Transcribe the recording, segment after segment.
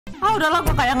Ah udahlah,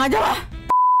 gue kayak aja lah.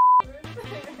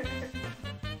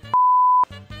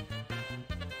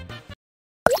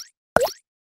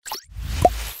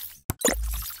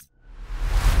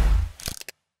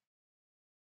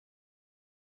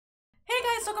 Hey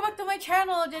guys, welcome back to my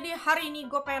channel. Jadi hari ini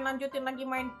gue pengen lanjutin lagi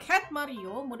main Cat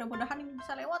Mario. Mudah-mudahan ini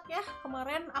bisa lewat ya.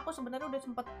 Kemarin aku sebenarnya udah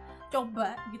sempet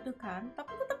coba gitu kan,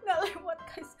 tapi tetap nggak lewat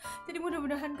guys. Jadi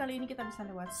mudah-mudahan kali ini kita bisa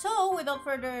lewat. So without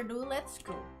further ado, let's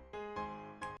go.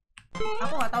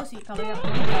 Aku nggak tahu sih kalau yang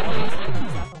ini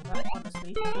bisa atau enggak,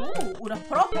 honestly. Udah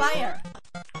pro player.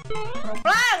 Pro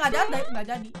player nggak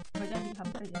jadi,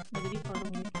 hampir aja nggak jadi pro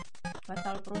dong.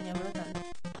 Batal pro-nya,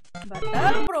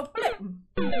 batal pro play.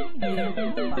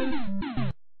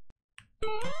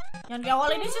 Yang di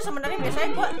awal ini sih sebenarnya biasanya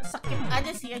gue skip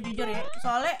aja sih ya, jujur ya,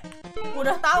 soalnya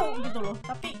udah tahu gitu loh.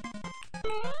 Tapi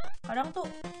kadang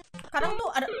tuh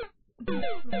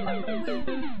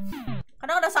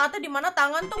ada saatnya dimana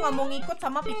tangan tuh nggak mau ngikut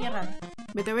sama pikiran.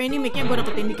 BTW ini mic-nya gue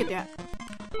deketin dikit ya.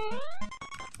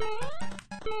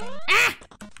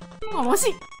 Nggak mau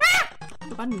sih.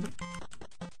 Tuh kan.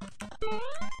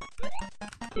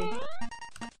 Oke.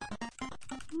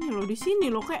 Ini loh, di sini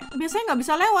loh, kayak biasanya nggak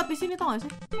bisa lewat di sini, tau gak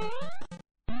sih?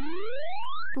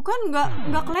 Tuh kan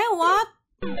nggak kelewat.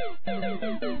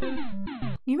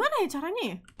 Gimana ya caranya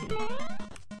ya?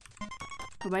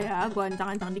 Coba ya, gue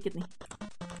ancang-ancang dikit nih.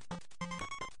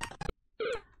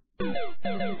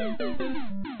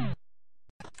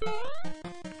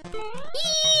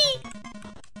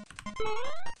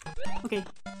 Oke.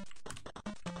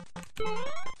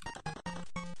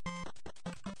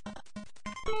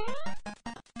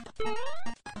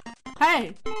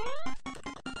 Hey.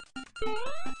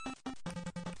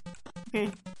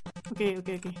 Oke.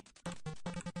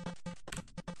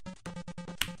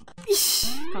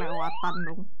 Ish, kelewatan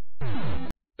dong.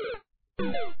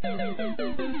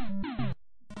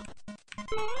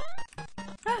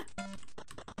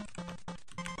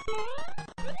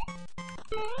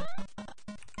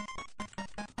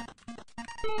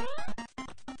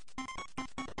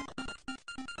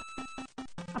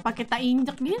 Apa kita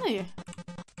injek gitu ya?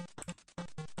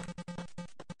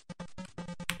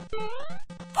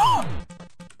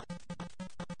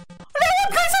 Lewat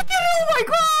guys akhirnya, oh my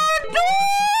god.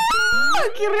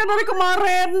 Akhirnya dari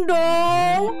kemarin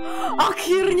dong.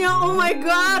 Akhirnya, oh my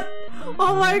god.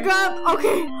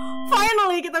 Oke,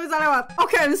 finally kita bisa lewat.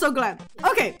 Oke, I'm so glad.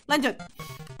 Oke, lanjut.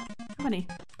 Apa nih?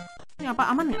 Ini apa,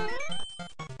 aman nggak?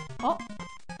 Oh,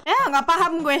 nggak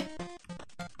paham gue.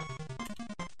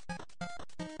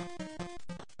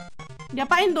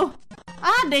 Diapain tuh?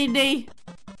 Day.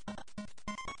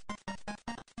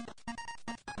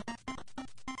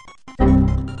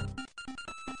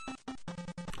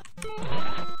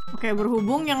 Oke,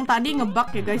 berhubung yang tadi ngebug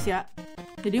ya guys ya.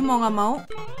 Jadi mau nggak mau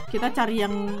kita cari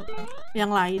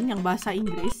yang lain, yang bahasa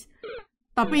Inggris.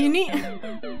 Tapi ini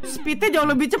speednya jauh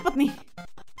lebih cepet nih.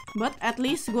 But at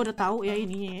least gue udah tahu ya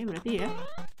ininya ya, berarti ya.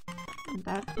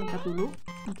 Bentar dulu.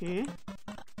 Oke.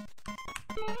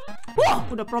 Wah,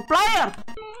 udah pro player.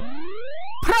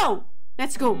 Pro,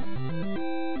 let's go.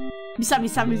 Bisa.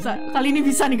 Kali ini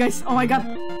bisa nih guys. Oh my god.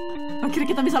 Akhirnya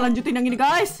kita bisa lanjutin yang ini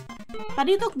guys.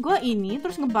 Tadi tuh gue ini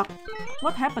terus ngebug.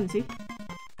 What happened sih?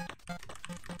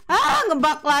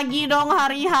 Ngebug lagi dong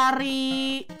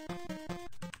hari-hari.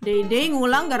 Day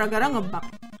ngulang gara-gara ngebug.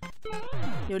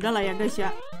 Ya udahlah ya guys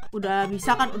ya. Udah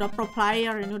bisa kan, udah pro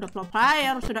player, ini udah pro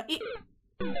player, sudah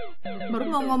baru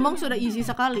mau ngomong sudah easy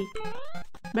sekali.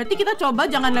 Berarti kita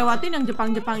coba jangan lewatin yang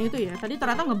Jepang-Jepang itu ya. Tadi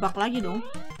ternyata ngebug lagi dong.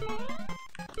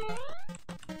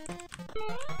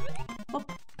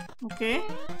 Oke.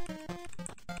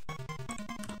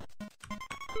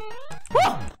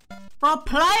 Pro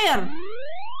player.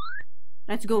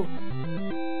 Let's go.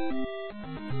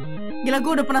 Gila,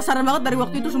 gue udah penasaran banget dari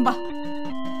waktu itu, sumpah.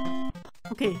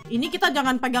 Oke, ini kita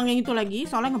jangan pegang yang itu lagi,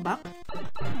 soalnya ngebug.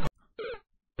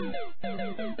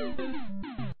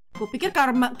 Gue pikir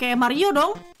kayak Mario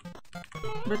dong.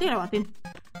 Berarti lewatin.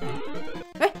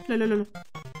 Loh.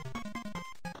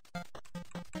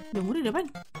 Jamur diapain?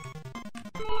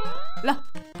 Lah.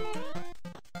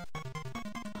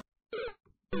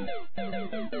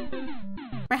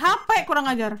 PHP kurang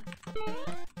ajar.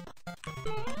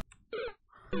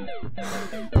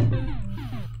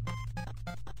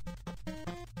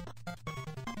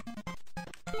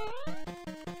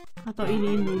 Atau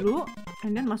iniin dulu,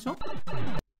 and then masuk.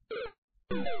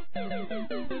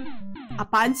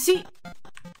 Apaan sih?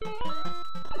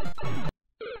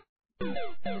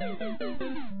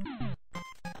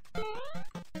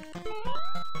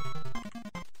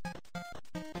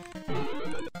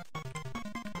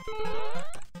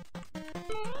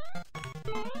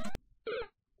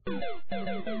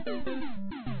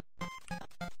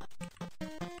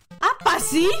 Apa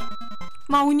sih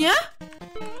maunya?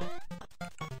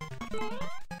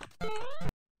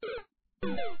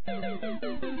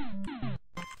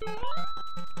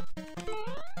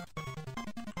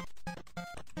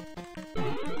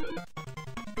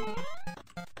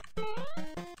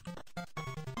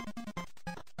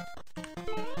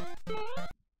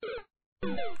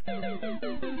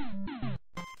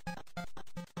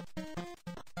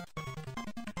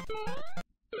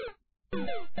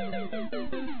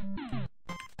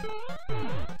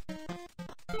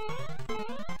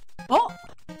 Oh,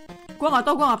 gua nggak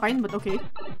tahu gua ngapain, but okay.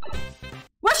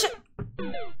 Wash.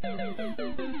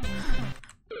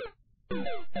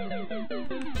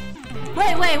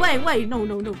 Wait, no.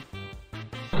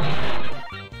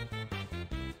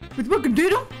 Tiba-tiba gede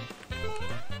dong.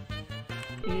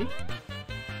 Oke.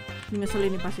 Ini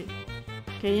ngeselin nih pasti.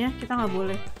 Kayaknya kita nggak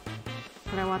boleh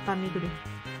kelewatan itu deh.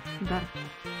 Bentar,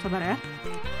 sabar ya.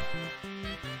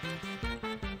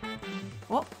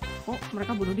 Oh,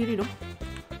 mereka bunuh diri dong.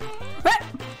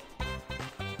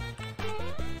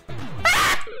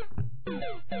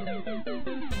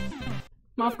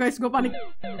 Maaf guys, gue panik.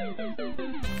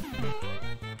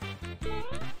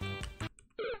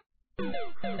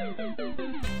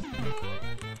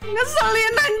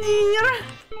 Ngeselin anjir.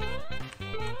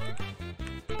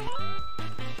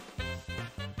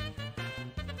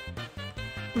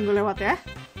 Tunggu lewat ya.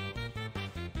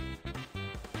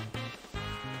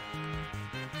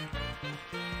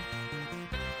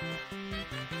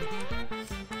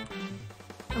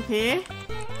 Oke.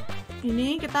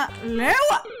 Ini kita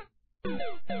lewat.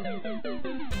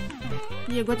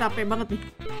 Iya, gue capek banget nih.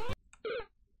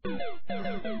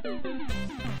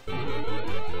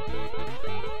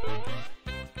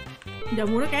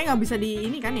 Jamurnya kayaknya nggak bisa di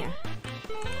ini kan ya?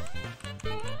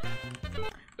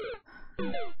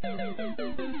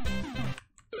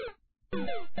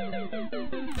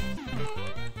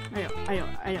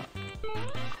 Ayo.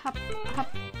 Hap. Hup.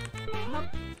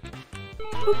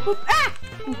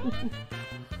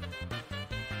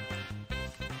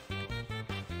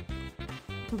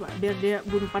 Coba biar dia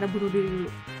pada bunuh diri dulu.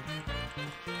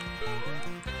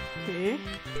 Oke.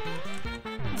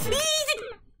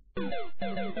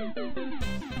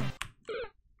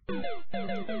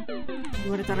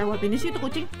 Gimana cara lewat ini sih itu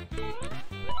kucing?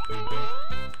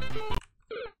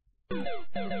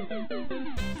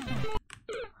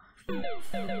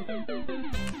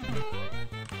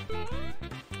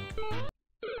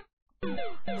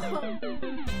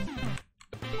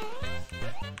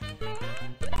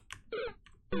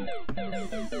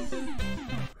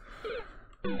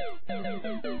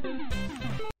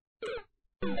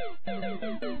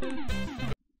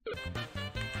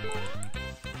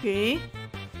 Oke.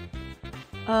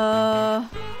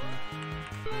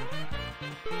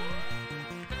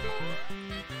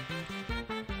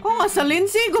 Kok ngeselin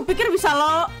sih? Gue pikir bisa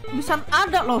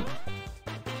ada loh.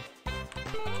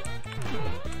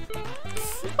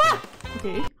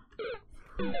 Oke.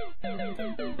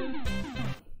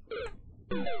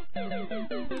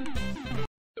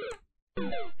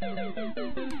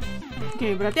 Oke,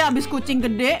 berarti abis kucing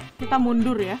gede kita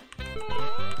mundur ya.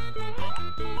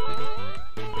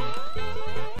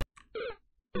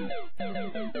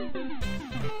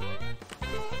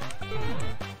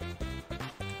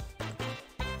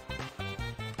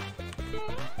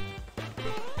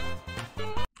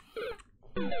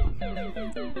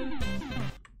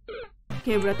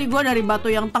 Oke, berarti gue dari batu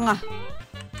yang tengah.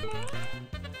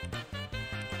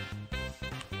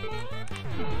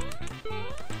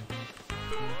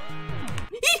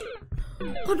 Ih!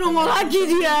 Kok nongol lagi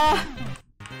dia?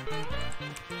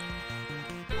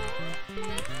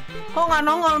 Kok nggak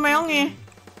nongol meongnya?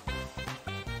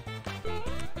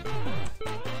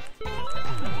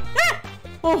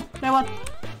 Oh, lewat.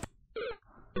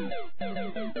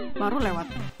 Baru lewat.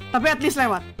 Tapi at least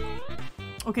lewat.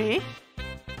 Oke.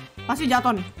 Pasti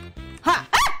jatuh nih.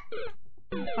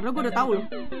 Padahal gue udah tahu loh.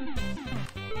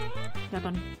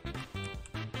 Jatuh nih.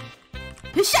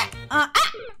 Hisha!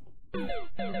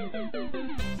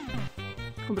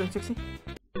 Kok brengsek sih?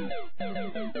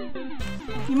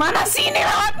 Gimana sih ini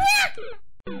lewatnya?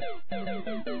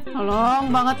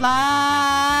 Tolong banget lah.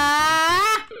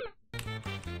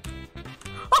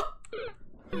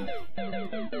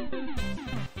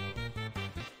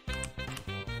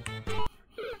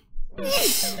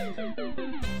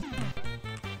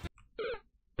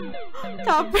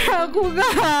 Capek aku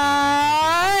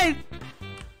guys.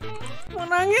 Mau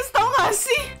nangis tau gak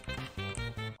sih?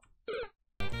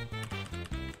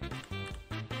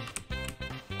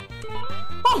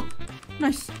 Oh,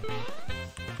 nice.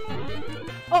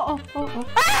 Oh.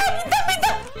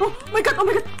 Bintang. Oh my god,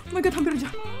 hampir aja.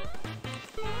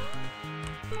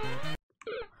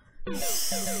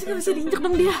 Gak bisa diinjak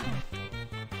dong dia.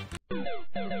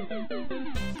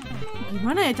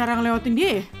 Gimana ya cara ngelewatin dia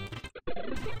ya?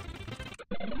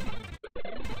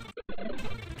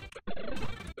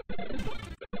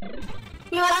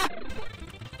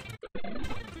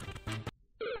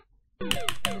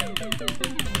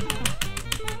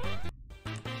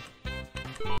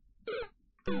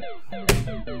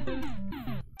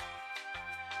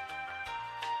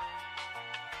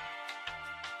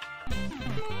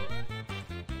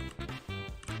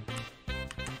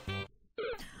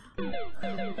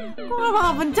 Kok gak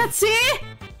bakal pencet sih?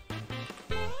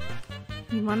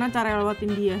 Gimana cara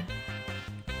lewatin dia?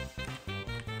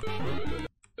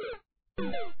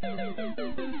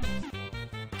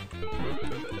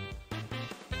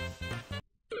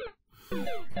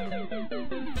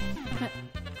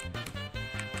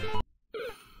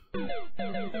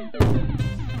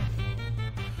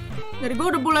 Dari gue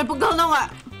udah mulai pegal tau gak?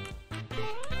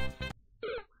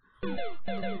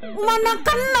 Mana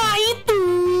kena itu?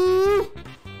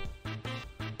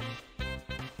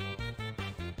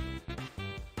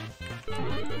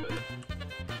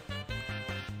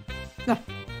 Lah,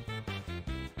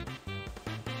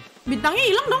 bintangnya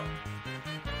hilang dong.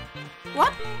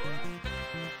 What?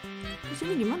 Di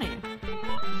sini gimana ya?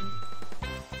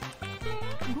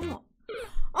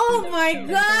 Oh my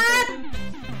god!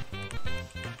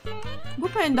 Gue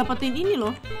pengen dapetin ini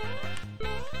loh.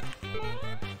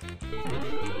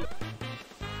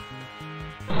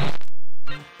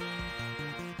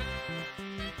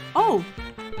 Oh,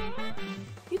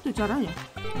 itu caranya.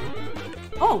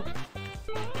 Oh.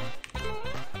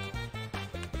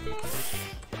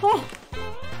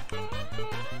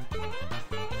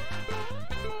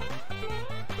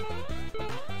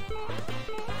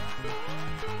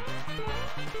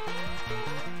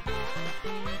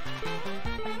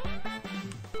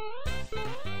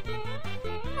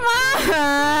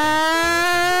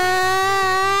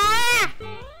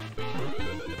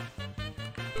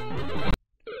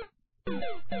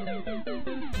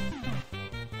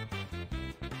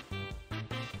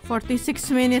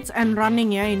 "46 minutes and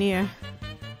running" ya ini ya.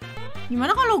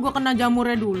 Gimana kalau gue kena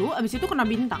jamurnya dulu, abis itu kena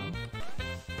bintang?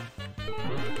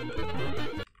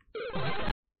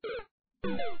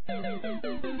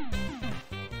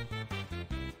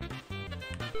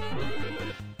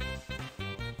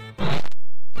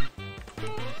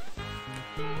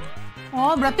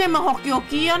 Oh, berarti emang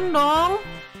hoki-hokian dong.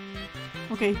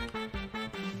 Oke.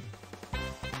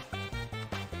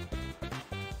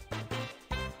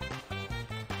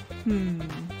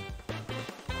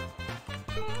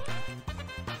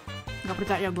 Gak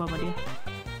percaya gue sama dia.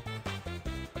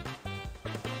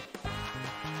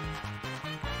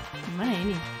 Gimana ya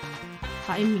ini?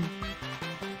 Timing.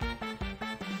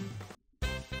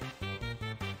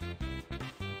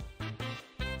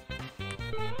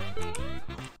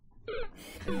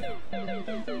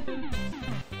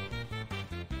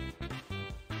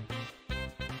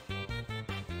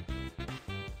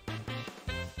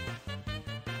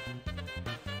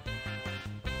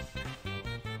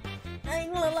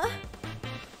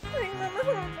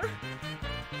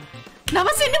 Kenapa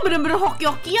sih ini bener-bener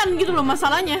hoki-hokian gitu loh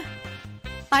masalahnya?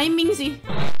 Timing sih.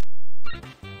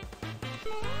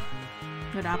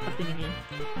 Gak dapet ini kayaknya.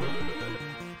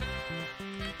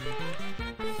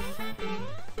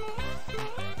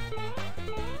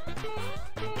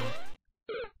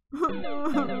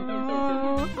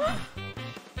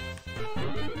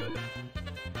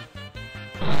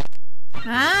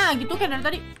 Nah, gitu kan dari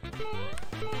tadi.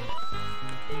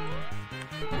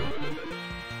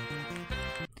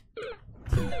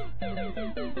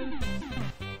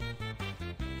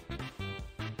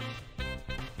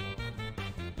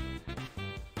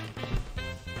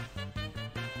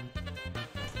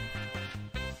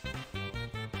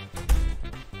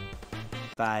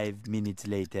 Five minutes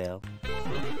later.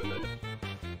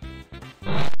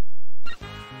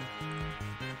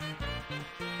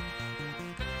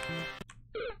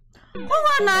 Kok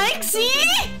nggak naik sih?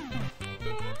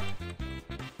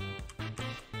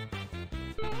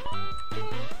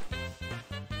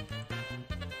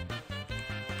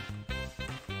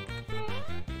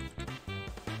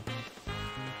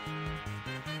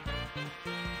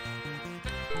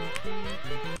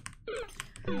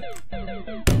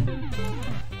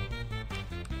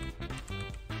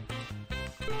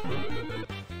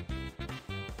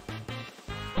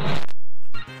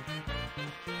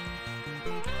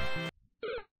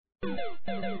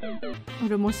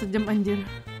 Udah mau sejam anjir.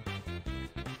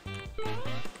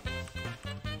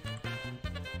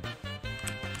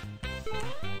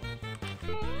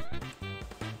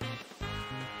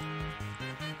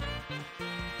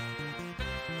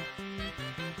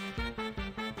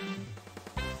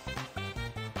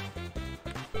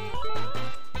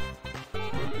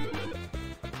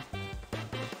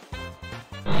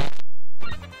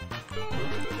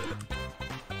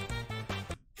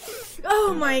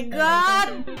 Oh my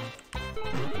god.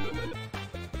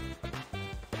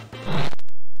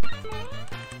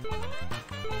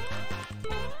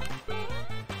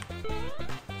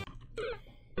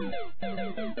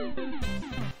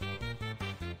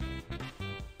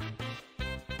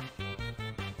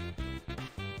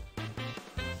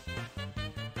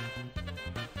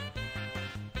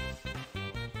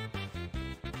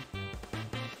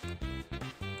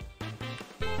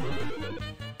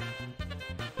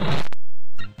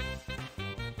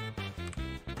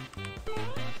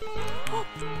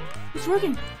 It's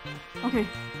working. Oke.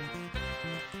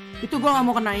 Itu gua nggak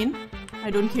mau kenain.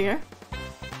 I don't care.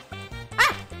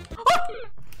 Ah! Oh!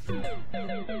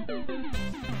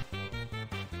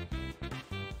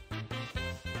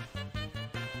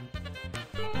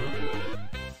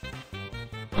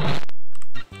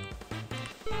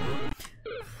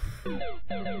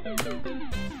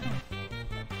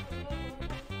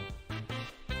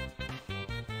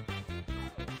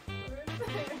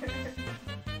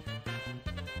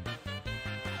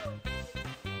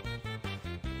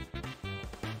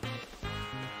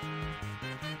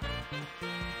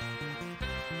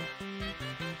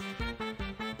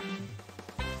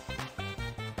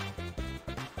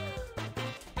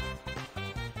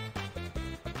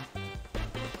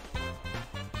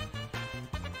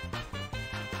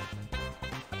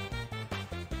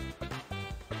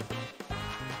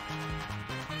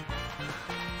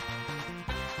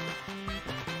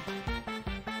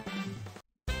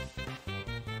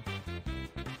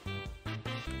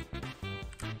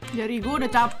 Jari gue udah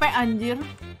capek anjir.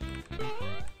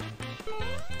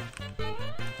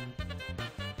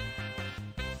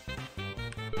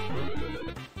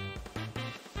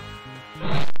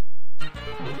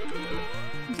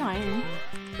 Bisa gak ini?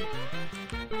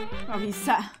 Gak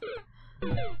bisa.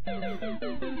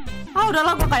 Ah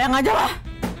udahlah, gue kayang aja lah.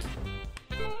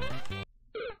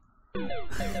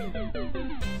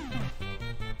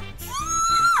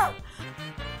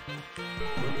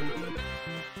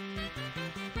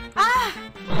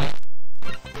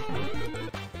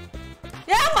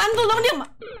 Ya mantul dong dia.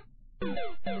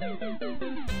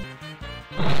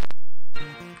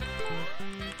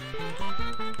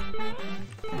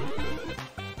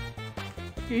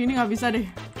 Ini nggak bisa deh.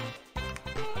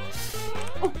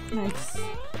 Oh nice.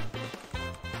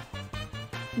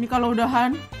 Ini kalau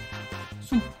udahan,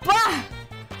 sumpah.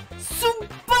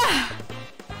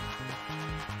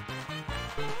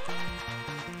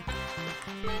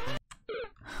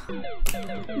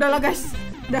 Udah lah guys,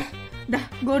 dah,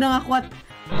 gue udah gak kuat.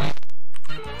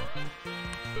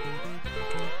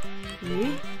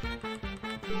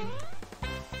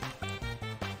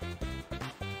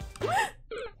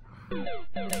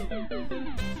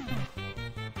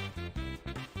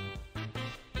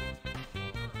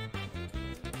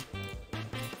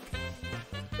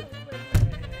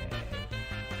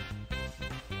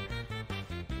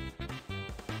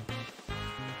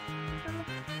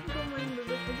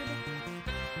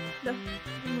 Dah,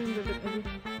 main bebek aja.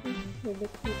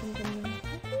 Bebek di temen-temen.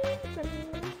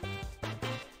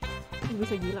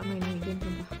 Bisa gila main ini game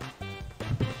sumpah.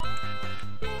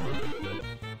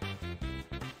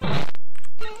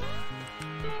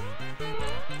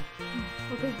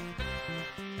 Oke.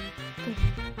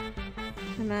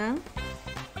 Tenang.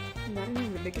 Bentar, ini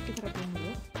bebeknya kita rapiin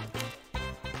dulu.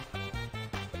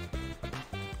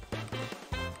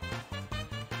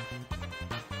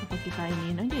 Apa kita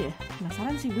iniin aja ya?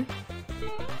 Penasaran sih gue.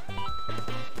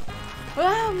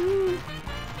 Wah.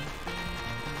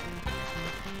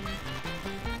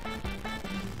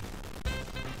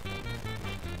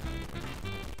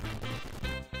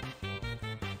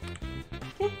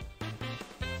 Oke.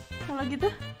 Kalau gitu,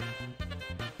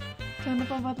 jangan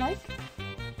lupa buat like,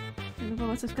 jangan lupa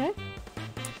buat subscribe.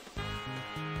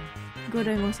 Gue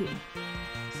udah emosi.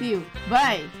 See you.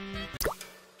 Bye.